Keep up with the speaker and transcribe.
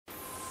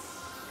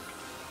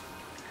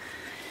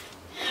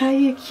Hi,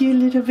 you cute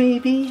little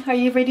baby. Are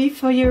you ready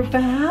for your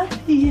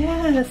bath?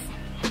 Yes.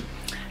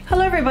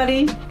 Hello,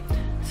 everybody.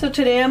 So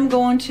today I'm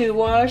going to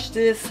wash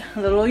this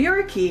little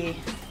Yorkie.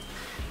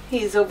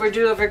 He's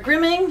overdue over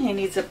grooming. He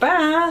needs a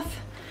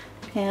bath.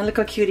 And look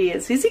how cute he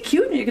is. Is he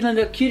cute? You're going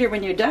to look cuter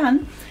when you're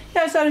done.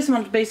 Yeah, so I just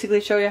want to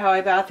basically show you how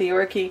I bath the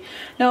Yorkie.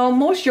 Now,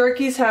 most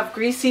Yorkies have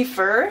greasy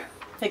fur,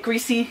 a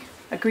greasy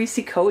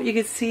coat. You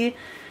can see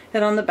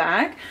it on the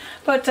back.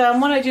 But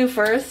what I do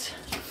first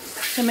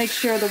to make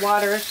sure the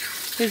water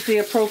is the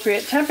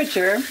appropriate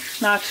temperature,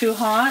 not too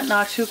hot,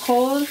 not too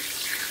cold,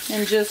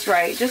 and just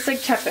right, just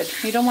like tepid.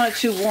 You don't want it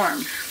too warm.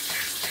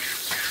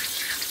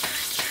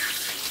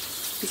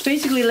 It's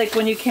basically like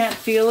when you can't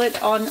feel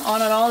it on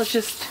at all. It's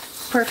just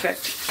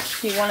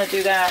perfect. You want to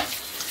do that.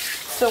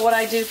 So what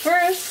I do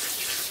first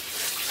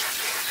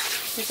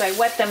is I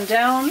wet them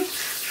down.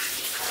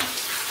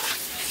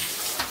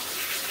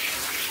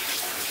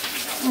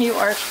 You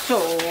are so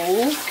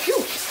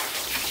cute.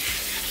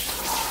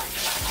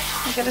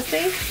 I gotta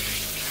say.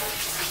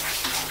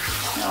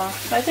 No,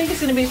 I think it's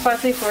going to be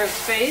fussy for his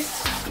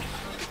face.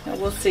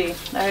 We'll see.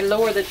 I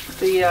lower the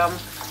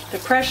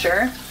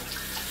pressure.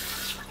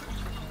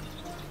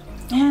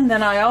 And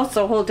then I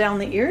also hold down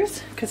the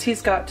ears because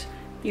he's got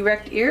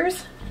erect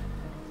ears.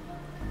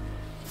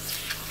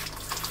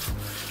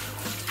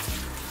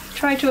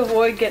 Try to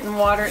avoid getting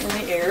water in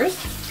the ears.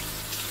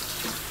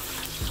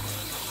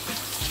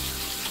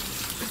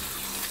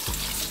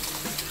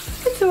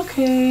 It's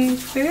okay.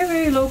 It's very,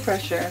 very low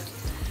pressure.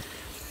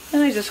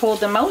 And I just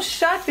hold the mouth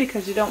shut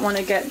because you don't want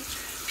to get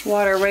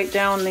water right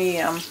down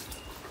the,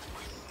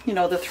 you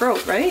know, the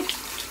throat, right?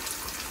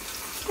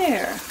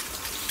 There.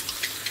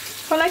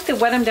 I like to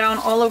wet them down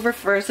all over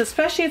first,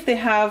 especially if they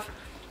have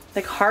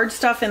like hard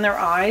stuff in their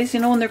eyes. You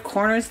know, in their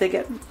corners they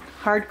get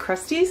hard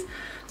crusties.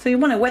 So you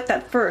want to wet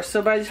that first.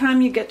 So by the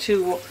time you get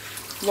to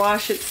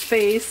wash its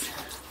face,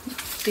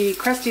 the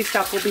crusty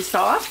stuff will be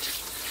soft.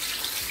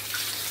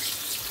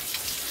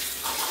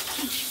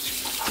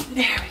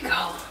 There we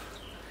go.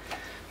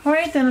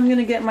 Alright, then I'm going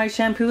to get my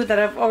shampoo that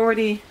I've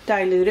already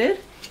diluted.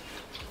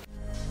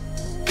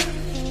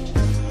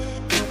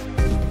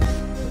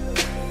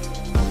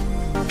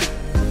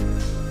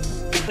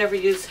 Never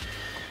use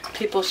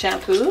people's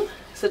shampoo.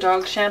 The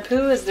dog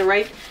shampoo is the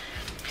right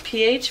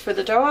pH for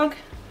the dog.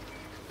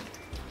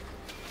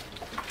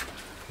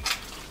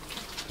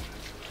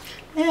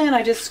 And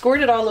I just squirt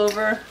it all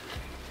over.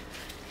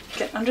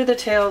 Get under the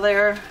tail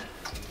there.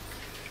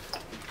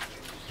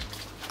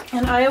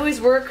 And I always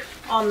work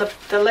on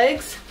the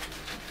legs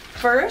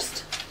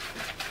first,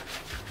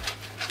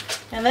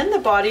 and then the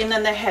body, and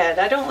then the head.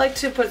 I don't like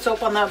to put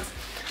soap on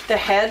the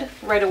head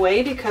right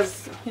away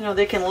because, you know,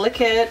 they can lick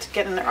it,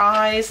 get in their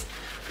eyes.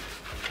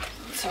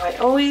 So I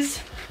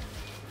always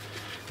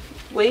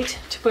wait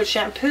to put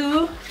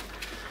shampoo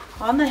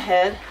on the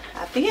head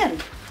at the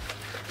end.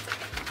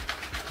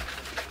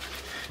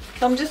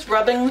 So I'm just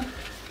rubbing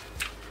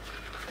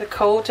the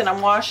coat and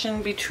I'm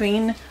washing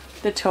between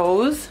the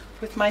toes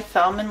with my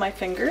thumb and my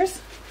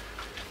fingers.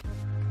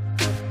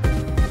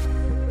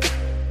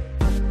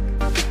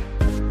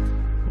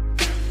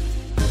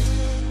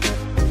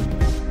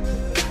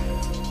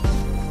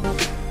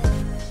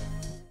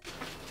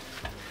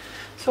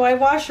 So I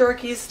wash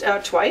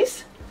Yorkies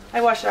twice.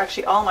 I wash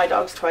actually all my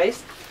dogs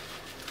twice.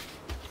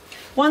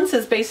 Once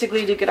is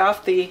basically to get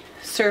off the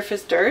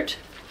surface dirt,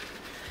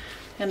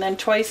 and then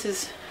twice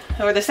is,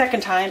 or the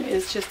second time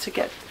is just to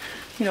get,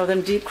 you know,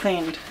 them deep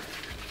cleaned.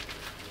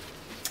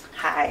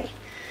 Hi.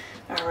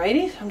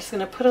 Alrighty, I'm just going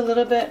to put a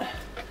little bit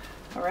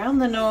around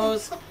the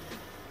nose.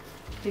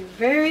 Be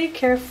very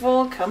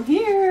careful. Come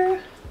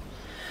here.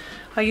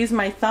 I use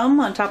my thumb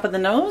on top of the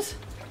nose,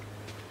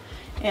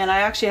 and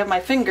I actually have my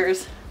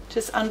fingers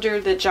just under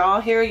the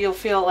jaw here. You'll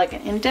feel like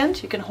an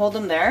indent. You can hold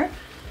them there.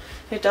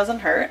 It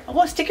doesn't hurt.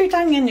 Oh, stick your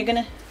tongue in. You're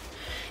gonna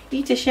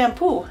eat the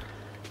shampoo.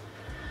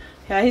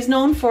 Yeah, he's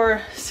known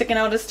for sticking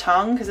out his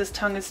tongue because his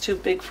tongue is too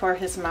big for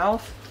his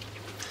mouth.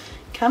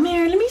 Come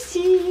here, let me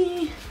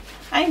see.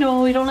 I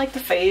know you don't like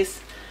the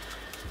face.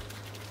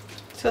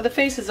 So the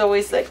face is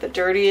always like the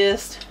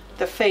dirtiest.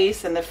 The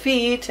face and the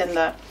feet and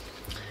the,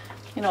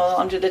 you know,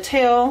 under the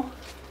tail.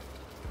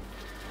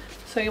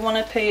 So you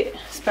want to pay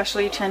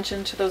especially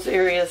attention to those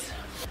areas.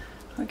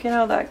 I get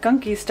all that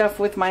gunky stuff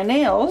with my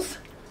nails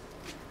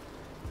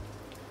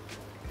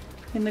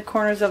in the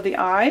corners of the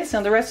eyes,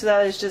 and the rest of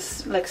that is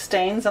just like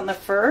stains on the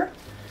fur,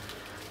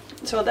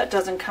 so that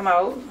doesn't come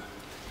out.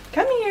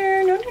 Come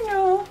here, no, no,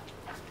 no.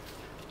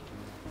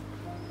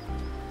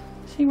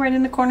 See, right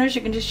in the corners,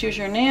 you can just use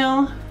your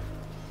nail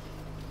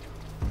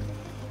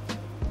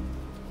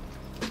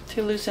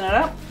to loosen it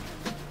up.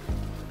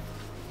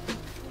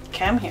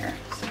 Come here.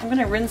 So I'm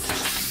gonna rinse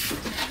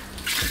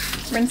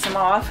them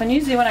off, and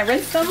usually when I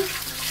rinse them,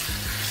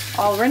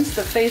 I'll rinse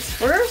the face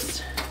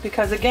first,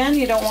 because again,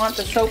 you don't want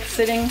the soap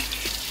sitting,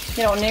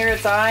 you know, near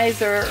its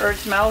eyes or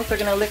its mouth. They're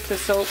gonna lick the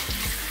soap.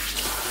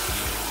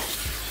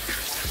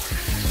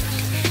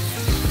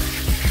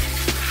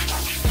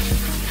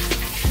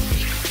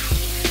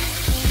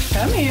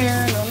 Come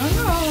here. No, no,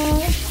 no.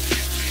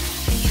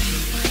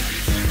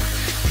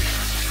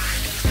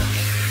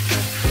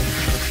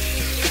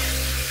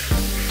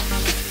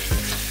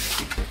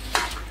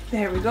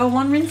 There we go,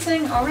 one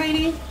rinsing.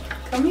 Alrighty,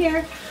 come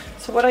here.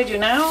 So what I do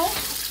now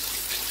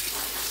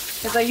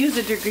is I use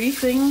a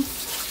degreasing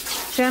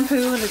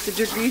shampoo, and it's a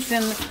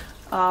degreasing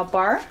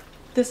bar.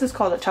 This is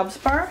called a Tubs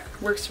bar.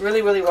 Works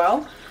really, really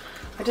well.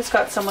 I just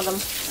got some of them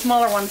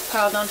smaller ones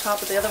piled on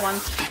top of the other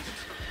ones.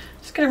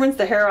 Just gonna rinse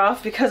the hair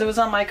off because it was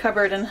on my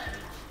cupboard, and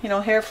you know,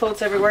 hair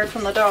floats everywhere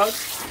from the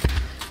dogs.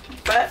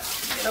 But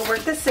it'll work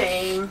the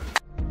same.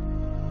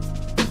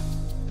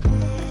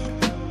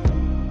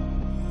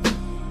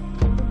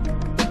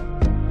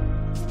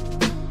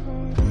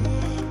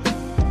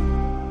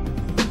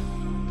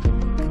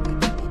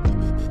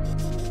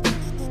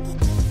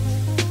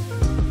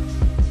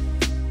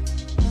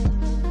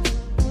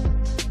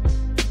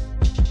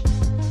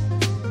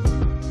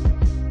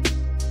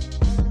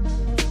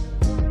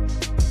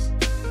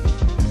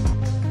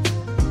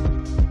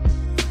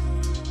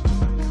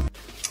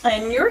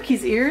 And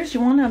Yorkie's ears,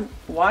 you want to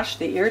wash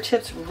the ear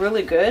tips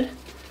really good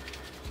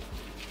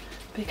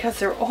because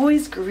they're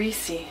always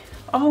greasy.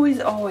 Always,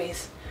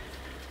 always.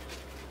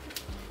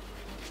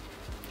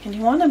 And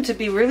you want them to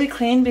be really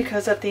clean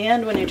because at the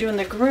end when you're doing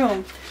the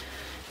groom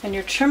and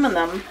you're trimming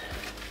them,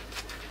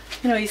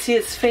 you know, you see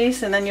its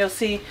face and then you'll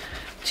see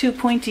two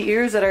pointy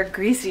ears that are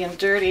greasy and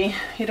dirty.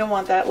 You don't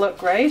want that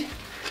look, right?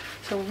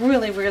 So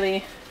really,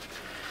 really,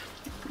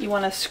 you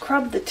want to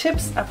scrub the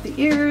tips of the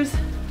ears.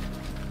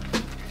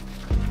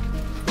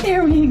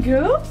 There we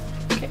go.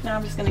 Okay, now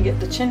I'm just going to get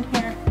the chin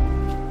here.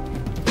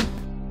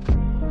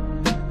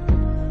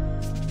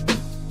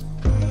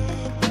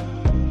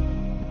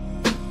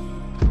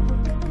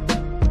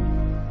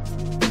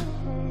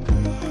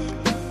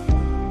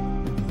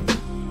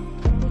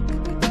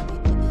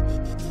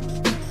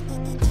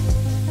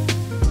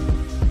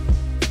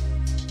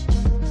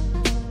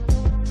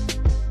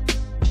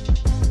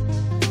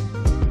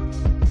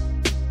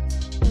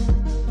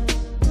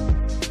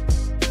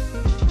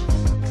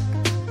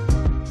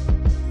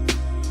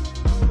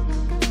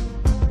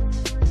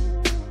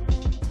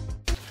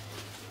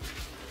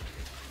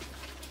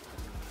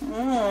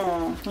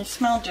 They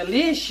smell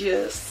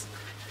delicious.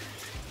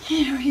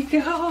 Here we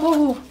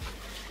go.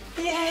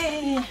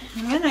 Yay.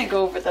 And then I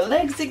go over the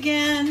legs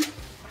again.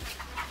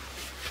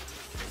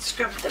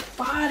 Scrub the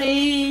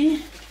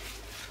body.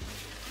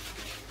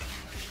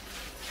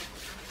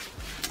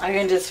 I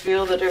can just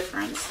feel the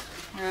difference,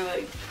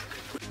 really.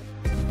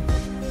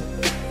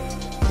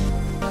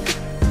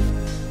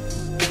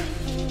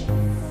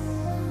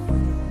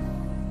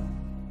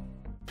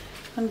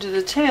 Under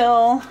the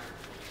tail.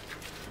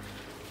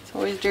 It's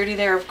always dirty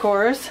there, of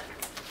course.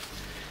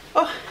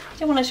 Oh, I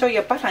didn't want to show you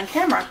a butt on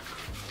camera.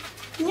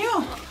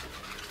 No.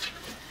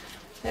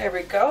 There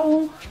we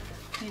go.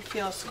 You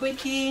feel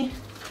squeaky.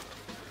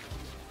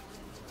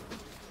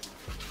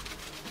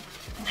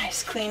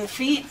 Nice clean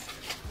feet.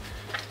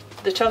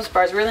 The Tubs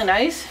bar is really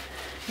nice.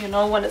 You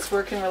know when it's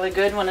working really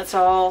good, when it's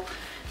all,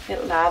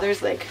 it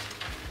lathers like,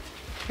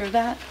 hear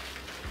that?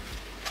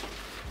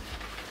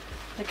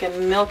 Like a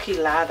milky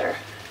lather.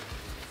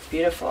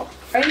 Beautiful.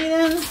 Righty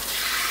then.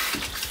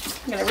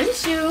 I'm gonna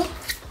rinse you.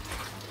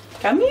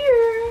 Come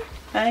here.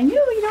 I know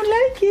you don't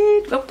like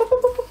it. Oop, oop,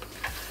 oop, oop.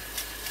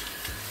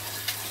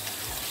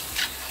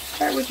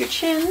 Start with your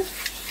chin.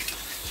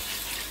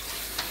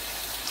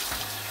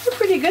 You're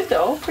pretty good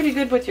though. Pretty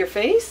good with your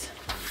face.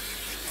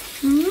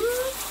 There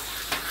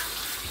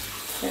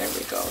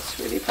we go,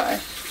 sweetie pie.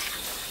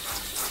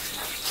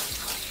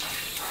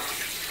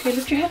 Okay,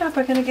 lift your head up.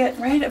 I'm gonna get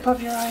right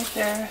above your eyes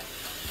there.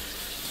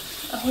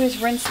 Always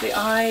rinse the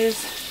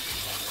eyes.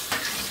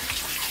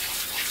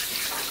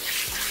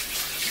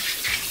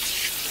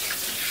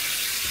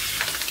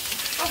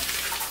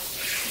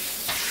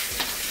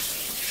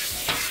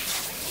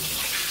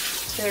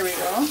 There we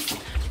go.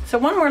 So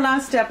one more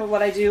last step of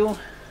what I do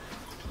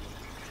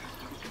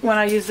when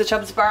I use the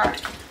Tubs bar.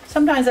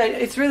 Sometimes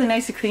it's really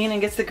nice and clean and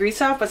gets the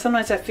grease off, but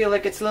sometimes I feel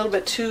like it's a little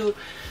bit too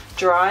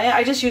dry.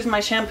 I just use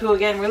my shampoo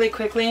again really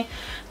quickly,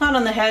 not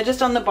on the head,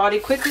 just on the body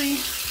quickly,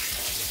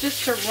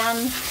 just to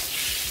run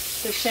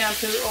the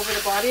shampoo over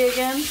the body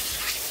again.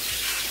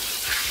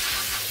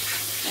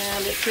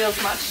 And it feels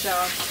much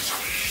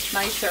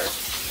nicer.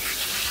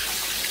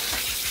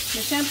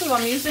 The shampoo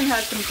I'm using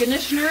has some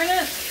conditioner in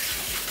it.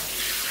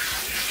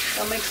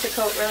 That makes the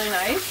coat really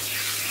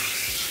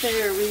nice.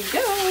 There we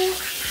go.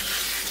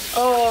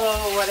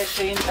 Oh, what a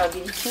clean doggy.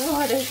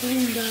 What a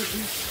clean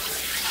doggy.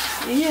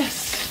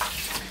 Yes.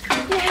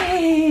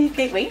 Yay.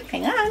 Okay, wait,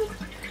 hang on.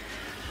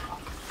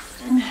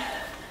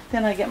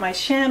 Then I get my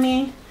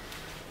chamois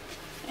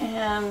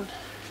and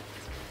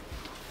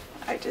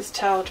I just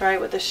towel dry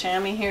with the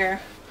chamois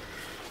here.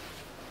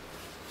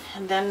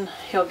 And then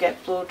he'll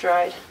get blow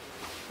dried.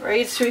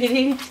 Right,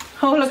 sweetie?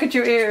 Oh, look at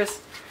your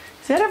ears.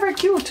 Is that ever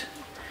cute?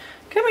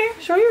 Come here,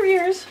 show your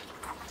ears.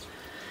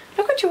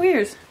 Look at your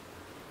ears.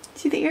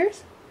 See the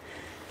ears?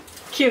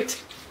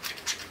 Cute.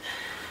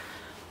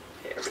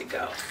 There we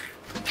go.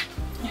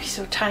 He's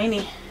so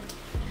tiny.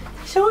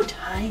 So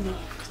tiny.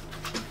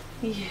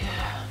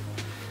 Yeah.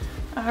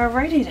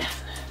 Alrighty then.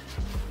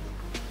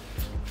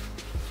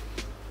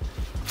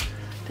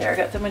 There, I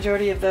got the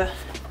majority of the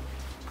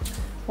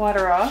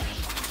water off.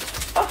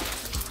 Oh.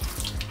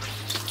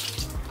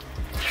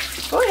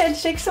 Go ahead,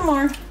 shake some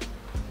more.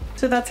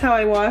 So that's how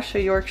I wash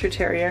a Yorkshire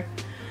Terrier.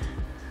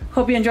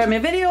 Hope you enjoyed my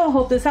video.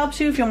 Hope this helps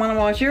you if you want to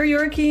wash your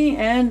Yorkie.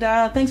 And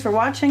thanks for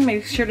watching.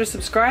 Make sure to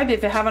subscribe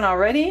if you haven't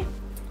already.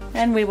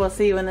 And we will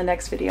see you in the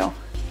next video.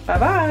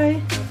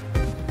 Bye-bye.